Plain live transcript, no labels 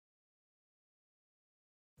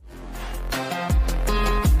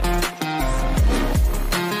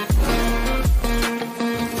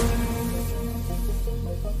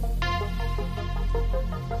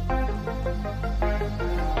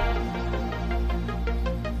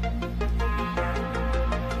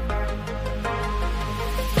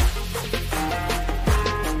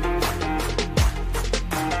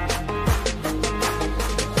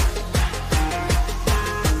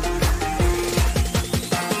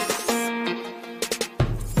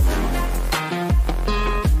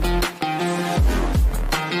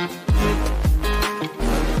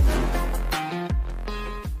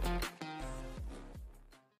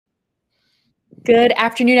Good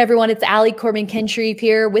afternoon, everyone. It's Allie Corbin-Kenshreve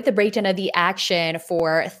here with a breakdown of the action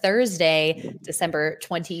for Thursday, December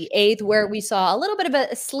 28th, where we saw a little bit of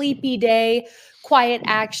a sleepy day, quiet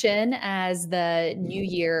action as the new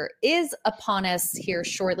year is upon us here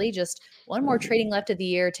shortly. Just one more trading left of the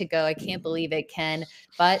year to go. I can't believe it, Ken,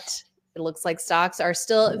 but it looks like stocks are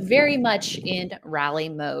still very much in rally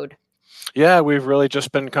mode. Yeah, we've really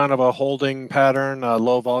just been kind of a holding pattern,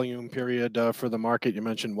 low volume period for the market. You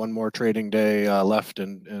mentioned one more trading day left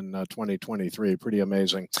in 2023. Pretty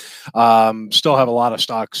amazing. Still have a lot of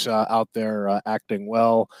stocks out there acting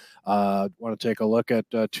well. Want to take a look at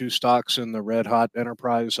two stocks in the red hot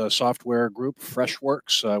enterprise software group,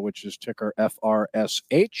 Freshworks, which is ticker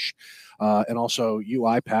FRSH, and also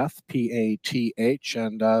UiPath, PATH,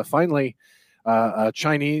 and finally, a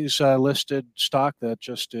Chinese listed stock that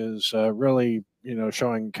just is really,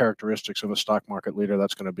 showing characteristics of a stock market leader.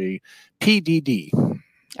 That's going to be PDD.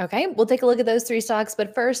 Okay, we'll take a look at those three stocks,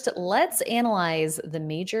 but first, let's analyze the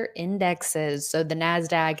major indexes. So the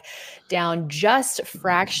Nasdaq down just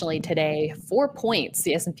fractionally today, 4 points.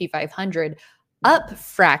 The S&P 500 up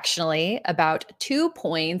fractionally, about 2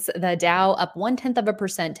 points. The Dow up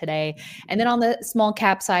 0.1% today. And then on the small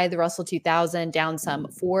cap side, the Russell 2000 down some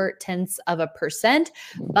 0.4%.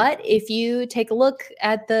 But if you take a look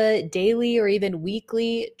at the daily or even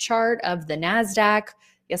weekly chart of the Nasdaq,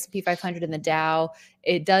 the S&P 500 and the Dow,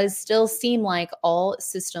 it does still seem like all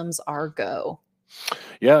systems are go.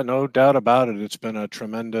 Yeah, no doubt about it. It's been a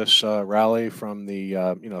tremendous rally from the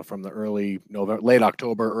from the early November, late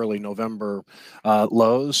October, early November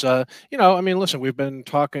lows. Listen, we've been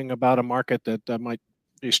talking about a market that might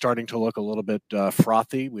be starting to look a little bit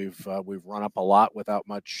frothy. We've run up a lot without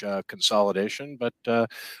much consolidation, but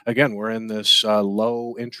again, we're in this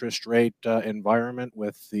low interest rate environment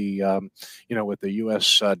with the with the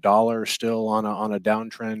U.S. Dollar still on a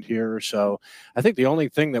downtrend here. So I think the only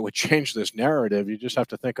thing that would change this narrative, you just have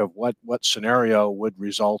to think of what scenario would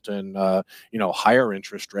result in higher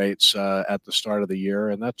interest rates at the start of the year,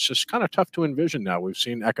 and that's just kind of tough to envision now. We've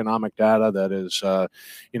seen economic data that is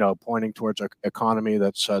pointing towards an economy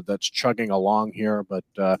that's chugging along here, but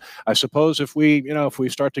I suppose if we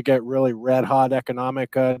start to get really red hot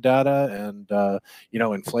economic data and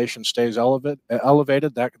inflation stays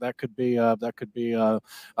elevated, that could be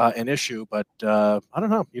an issue. But I don't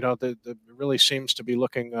know. It really seems to be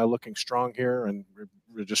looking strong here, and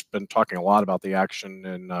we've just been talking a lot about the action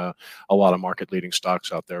in a lot of market leading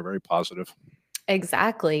stocks out there. Very positive.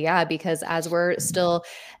 Exactly. Yeah. Because as we're still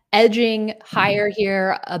edging higher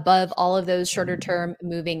here above all of those shorter term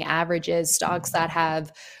moving averages, stocks that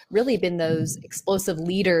have really been those explosive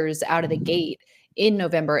leaders out of the gate in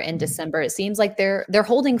November and December, it seems like they're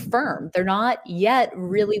holding firm. They're not yet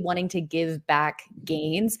really wanting to give back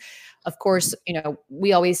gains. Of course,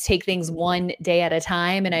 we always take things one day at a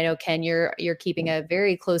time, and I know, Ken, you're keeping a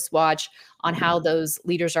very close watch on how those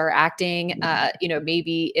leaders are acting.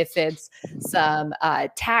 Maybe if it's some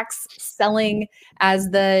tax selling as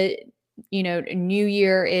the new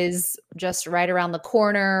year is just right around the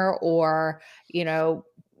corner, or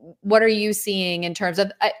what are you seeing in terms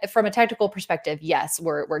of from a technical perspective? Yes,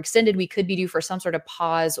 we're extended. We could be due for some sort of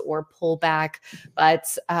pause or pullback,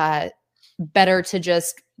 but better to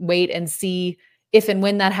just wait and see if and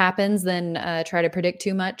when that happens than try to predict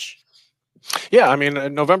too much. Yeah, I mean,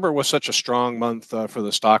 November was such a strong month for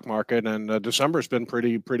the stock market, and December's been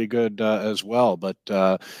pretty good as well. But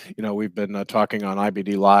we've been talking on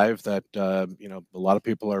IBD Live that a lot of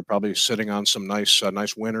people are probably sitting on some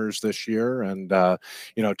nice winners this year, and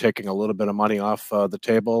taking a little bit of money off the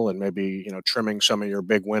table, and maybe trimming some of your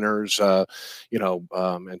big winners,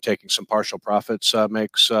 and taking some partial profits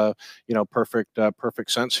makes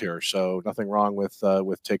perfect sense here. So nothing wrong with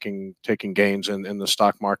taking gains in the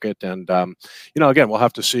stock market, and again, we'll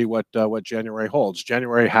have to see what January holds.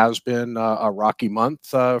 January has been a rocky month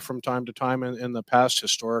from time to time in the past.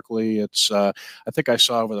 Historically, it's I think I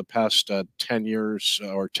saw over the past 10 years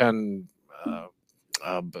or 10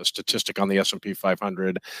 statistic on the S&P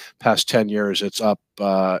 500, past 10 years, it's up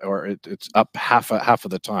it's up half of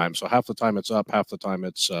the time. So half the time it's up, half the time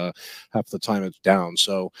it's down.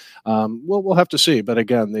 So we'll have to see. But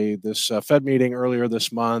again, this Fed meeting earlier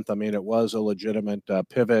this month, I mean, it was a legitimate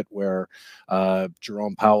pivot where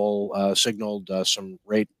Jerome Powell signaled some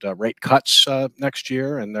rate cuts next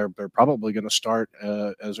year, and they're probably going to start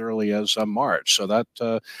as early as March. So that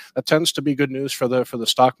tends to be good news for the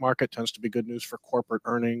stock market. Tends to be good news for corporate corporate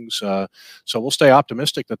earnings. So we'll stay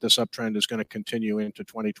optimistic that this uptrend is going to continue into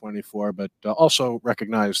 2024, but also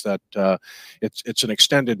recognize that it's an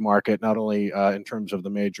extended market, not only in terms of the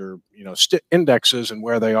major indexes and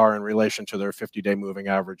where they are in relation to their 50-day moving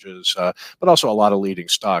averages, but also a lot of leading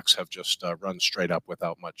stocks have just run straight up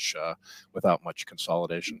without much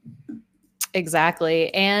consolidation.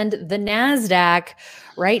 Exactly. And the Nasdaq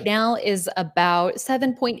right now is about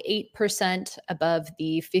 7.8% above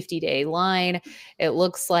the 50-day line. It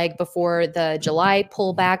looks like before the July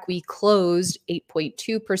pullback, we closed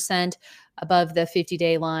 8.2% above the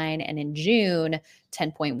 50-day line. And in June,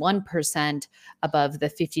 10.1% above the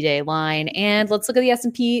 50-day line. And let's look at the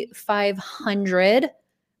S&P 500.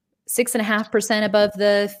 6.5% above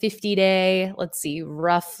the 50-day. Let's see,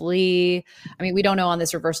 roughly. I mean, we don't know on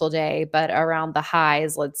this reversal day, but around the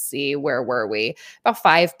highs, let's see, where were we? About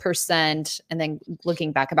 5%, and then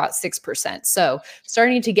looking back, about 6%. So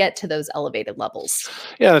starting to get to those elevated levels.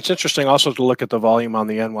 Yeah, it's interesting also to look at the volume on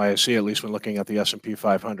the NYSE, at least when looking at the S&P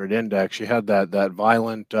 500 index. You had that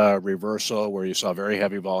violent reversal where you saw very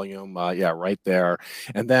heavy volume, right there.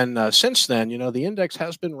 And then since then, the index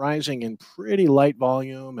has been rising in pretty light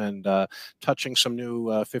volume and touching some new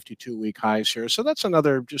 52-week highs here. So that's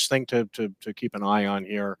another just thing to keep an eye on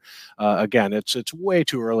here. Again, it's way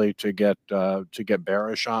too early to get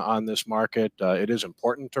bearish on this market. It is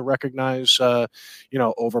important to recognize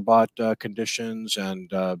overbought conditions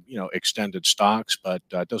and extended stocks, but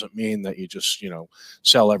doesn't mean that you just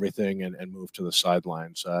sell everything and move to the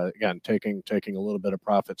sidelines. Again, taking a little bit of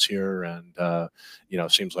profits here, and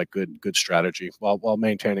seems like good strategy while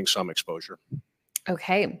maintaining some exposure.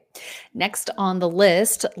 Okay. Next on the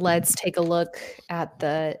list, let's take a look at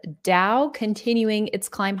the Dow continuing its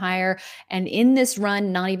climb higher. And in this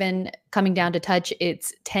run, not even coming down to touch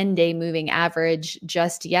its 10-day moving average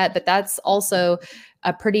just yet, but that's also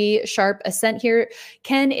a pretty sharp ascent here.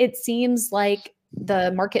 Ken, it seems like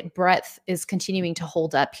the market breadth is continuing to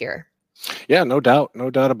hold up here. Yeah, no doubt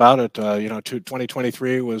about it.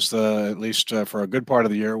 2023 was at least for a good part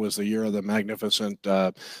of the year, was the year of the magnificent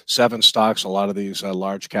seven stocks. A lot of these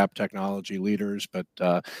large cap technology leaders, but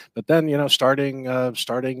then starting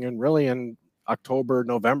and really in October,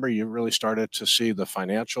 November, you really started to see the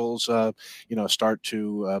financials, start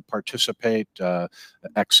to participate.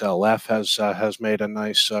 XLF has made a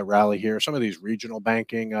nice rally here. Some of these regional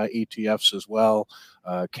banking ETFs as well.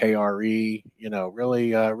 KRE,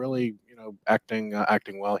 really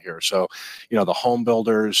acting well here. So, the home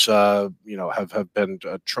builders, have been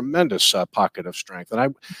a tremendous pocket of strength. And I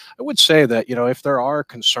would say that, if there are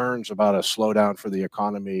concerns about a slowdown for the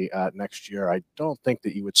economy next year, I don't think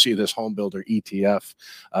that you would see this home builder ETF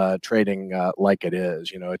trading like it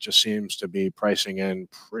is. It just seems to be pricing in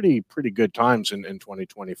pretty good times in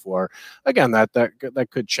 2024. Again, that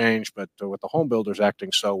could change, but with the home builders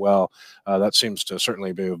acting so well, that seems to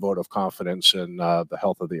certainly be a vote of confidence in the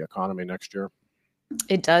health of the economy next year.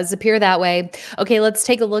 It does appear that way. Okay, let's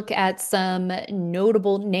take a look at some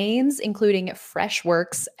notable names, including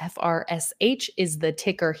Freshworks. FRSH is the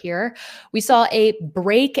ticker here. We saw a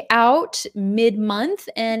breakout mid-month,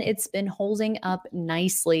 and it's been holding up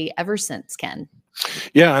nicely ever since, Ken.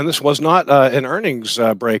 Yeah, and this was not an earnings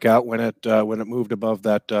breakout when it moved above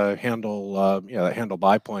that handle, that handle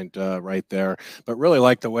buy point right there. But really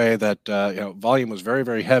like the way that volume was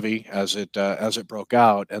very heavy as it broke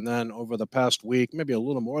out, and then over the past week, maybe a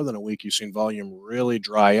little more than a week, you've seen volume really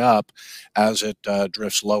dry up as it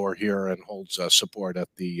drifts lower here and holds support at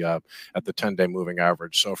the 10-day moving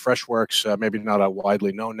average. So Freshworks, maybe not a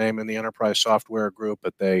widely known name in the enterprise software group,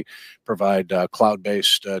 but they provide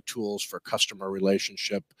cloud-based tools for customer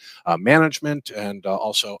relationship management and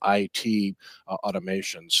also IT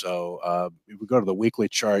automation. So if we go to the weekly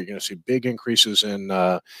chart, you're going to see big increases in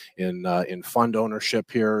fund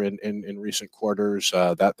ownership here in recent quarters.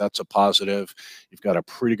 That's a positive. You've got a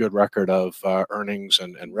pretty good record of earnings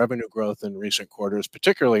and revenue growth in recent quarters,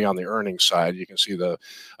 particularly on the earnings side. You can see the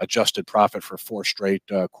adjusted profit for 4 straight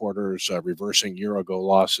quarters, reversing year-ago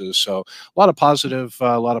losses. So a lot of positive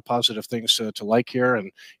things to like here.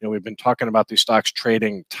 And we've been talking about these stocks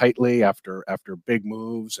trading tightly after big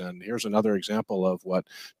moves, and here's another example of what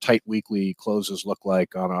tight weekly closes look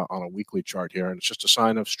like on a weekly chart here, and it's just a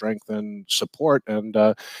sign of strength and support, and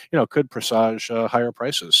could presage higher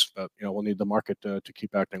prices, but we'll need the market to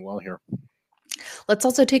keep acting well here. Let's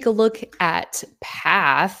also take a look at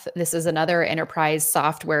Path. This is another enterprise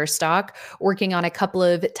software stock working on a couple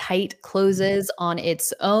of tight closes on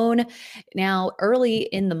its own. Now, early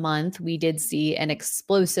in the month, we did see an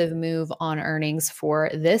explosive move on earnings for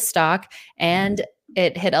this stock, and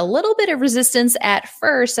it hit a little bit of resistance at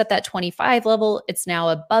first at that 25 level. It's now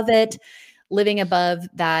above it. living above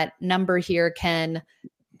that number here. Ken,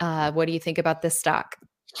 what do you think about this stock?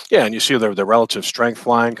 Yeah, and you see the relative strength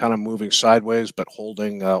line kind of moving sideways, but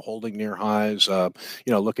holding near highs.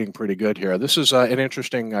 Looking pretty good here. This is an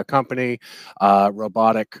interesting company,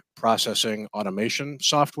 robotic processing automation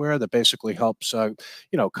software that basically helps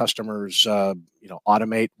customers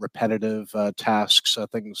automate repetitive tasks,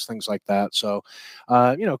 things like that. So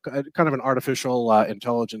kind of an artificial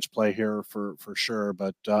intelligence play here for sure.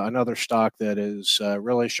 But another stock that is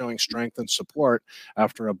really showing strength and support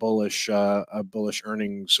after a bullish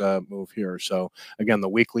earnings move here. So again, the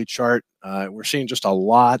weekly chart, we're seeing just a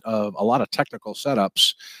lot of technical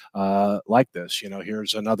setups like this.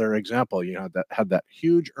 Here's another example. That had that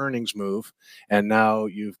huge earnings move, and now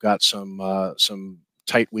you've got some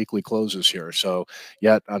tight weekly closes here. So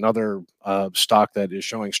yet another stock that is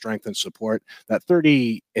showing strength and support. That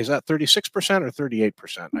 36% or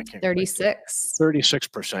 38%? I can't quite get 36.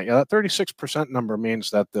 36%. Yeah, that 36% number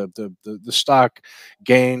means that the stock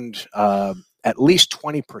gained at least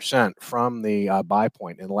 20% from the buy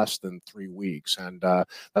point in less than 3 weeks, and that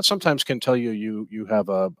sometimes can tell you have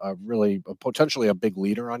a potentially a big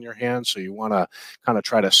leader on your hands. So you want to kind of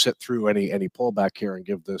try to sit through any pullback here and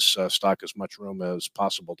give this stock as much room as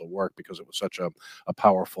possible to work, because it was such a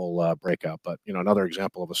powerful breakout. But another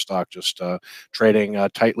example of a stock just trading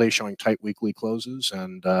tightly, showing tight weekly closes,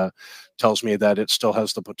 and tells me that it still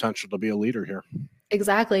has the potential to be a leader here.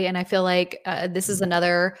 Exactly. And I feel like this is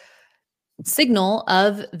another signal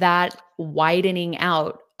of that widening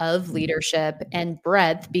out of leadership and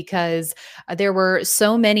breadth, because there were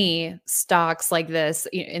so many stocks like this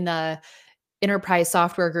in the enterprise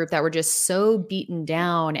software group that were just so beaten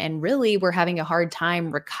down and really were having a hard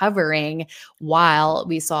time recovering, while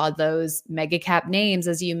we saw those mega cap names,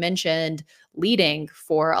 as you mentioned, leading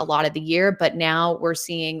for a lot of the year. But now we're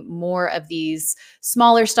seeing more of these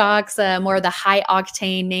smaller stocks, more of the high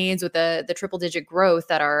octane names with the triple digit growth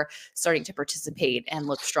that are starting to participate and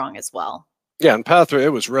look strong as well. Yeah, and Path, it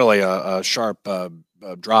was really a sharp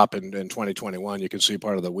drop in 2021. You can see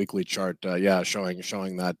part of the weekly chart,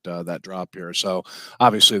 showing that drop here. So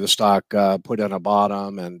obviously the stock put in a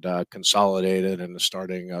bottom and consolidated, and is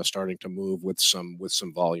starting to move with some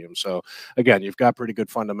volume. So again, you've got pretty good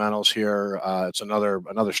fundamentals here. It's another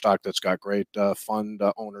stock that's got great fund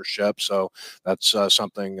ownership. So that's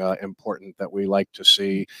something important that we like to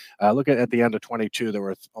see. Look at the end of 22, there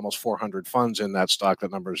were almost 400 funds in that stock.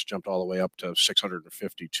 That number's jumped all the way up to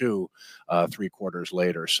 652 3 quarters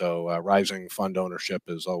later. So rising fund ownership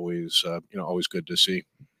is always good to see.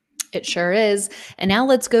 It sure is. And now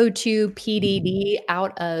let's go to PDD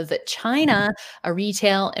out of China, a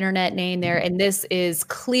retail internet name there. And this is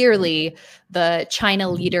clearly the China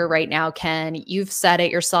leader right now, Ken. You've said it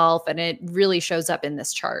yourself, and it really shows up in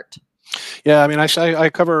this chart. Yeah, I mean, I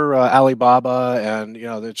cover Alibaba, and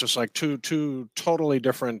it's just like two totally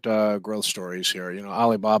different growth stories here.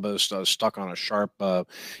 Alibaba is stuck on a sharp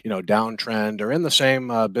downtrend. They're in the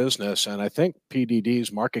same business, and I think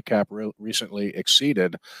PDD's market cap recently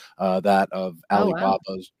exceeded that of Oh, wow.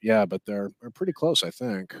 Alibaba's. Yeah, but they're pretty close, I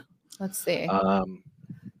think. Let's see. Um,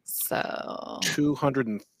 So,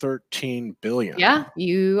 213 billion. yeah,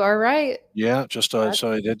 you are right. Yeah, just so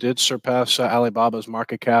it did surpass Alibaba's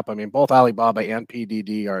market cap. I mean, both Alibaba and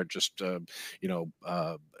PDD are just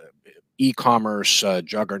e-commerce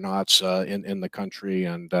juggernauts in the country,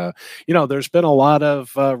 and there's been a lot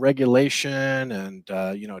of regulation, and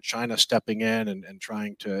China stepping in and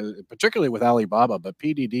trying to, particularly with Alibaba, but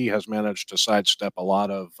PDD has managed to sidestep a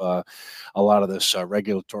lot of this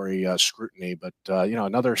regulatory scrutiny. But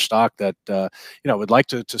another stock that would like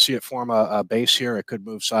to see it form a base here. It could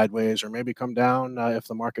move sideways or maybe come down if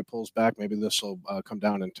the market pulls back. Maybe this will come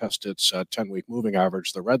down and test its 10-week moving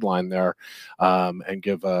average, the red line there, and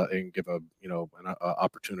give an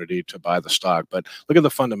opportunity to buy the stock. But look at the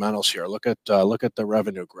fundamentals here. Look at the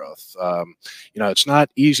revenue growth. It's not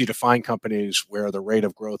easy to find companies where the rate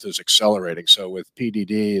of growth is accelerating. So with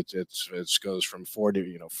PDD, it goes from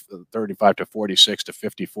 35 to 46 to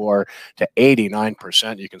 54 to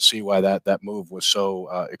 89%. You can see why that move was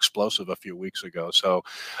so explosive a few weeks ago. So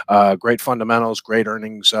great fundamentals, great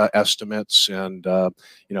earnings estimates, and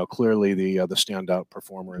clearly the standout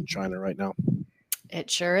performer in China right now. It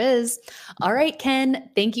sure is. All right, Ken,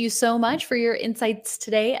 thank you so much for your insights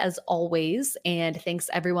today, as always. And thanks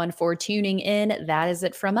everyone for tuning in. That is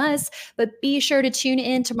it from us. But be sure to tune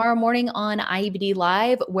in tomorrow morning on IBD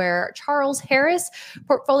Live, where Charles Harris,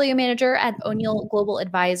 portfolio manager at O'Neill Global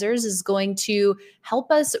Advisors, is going to help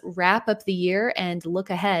us wrap up the year and look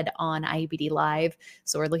ahead on IBD Live.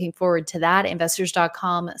 So we're looking forward to that.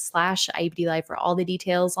 Investors.com/IBD Live for all the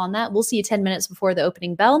details on that. We'll see you 10 minutes before the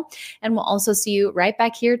opening bell. And we'll also see you right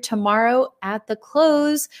back here tomorrow at the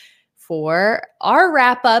close for our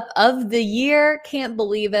wrap up of the year. Can't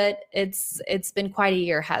believe it. It's been quite a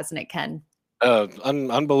year, hasn't it, Ken?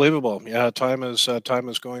 Unbelievable. Yeah, time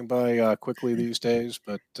is going by quickly these days,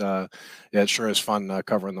 but yeah, it sure is fun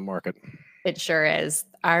covering the market. It sure is.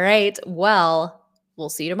 All right. Well, we'll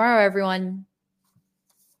see you tomorrow, everyone.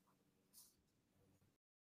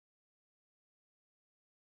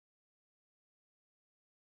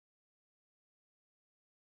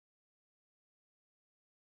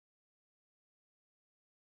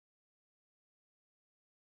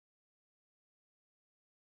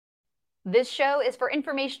 This show is for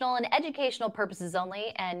informational and educational purposes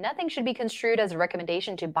only, and nothing should be construed as a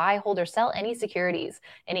recommendation to buy, hold, or sell any securities.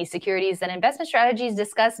 Any securities and investment strategies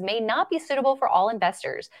discussed may not be suitable for all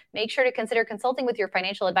investors. Make sure to consider consulting with your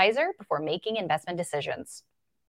financial advisor before making investment decisions.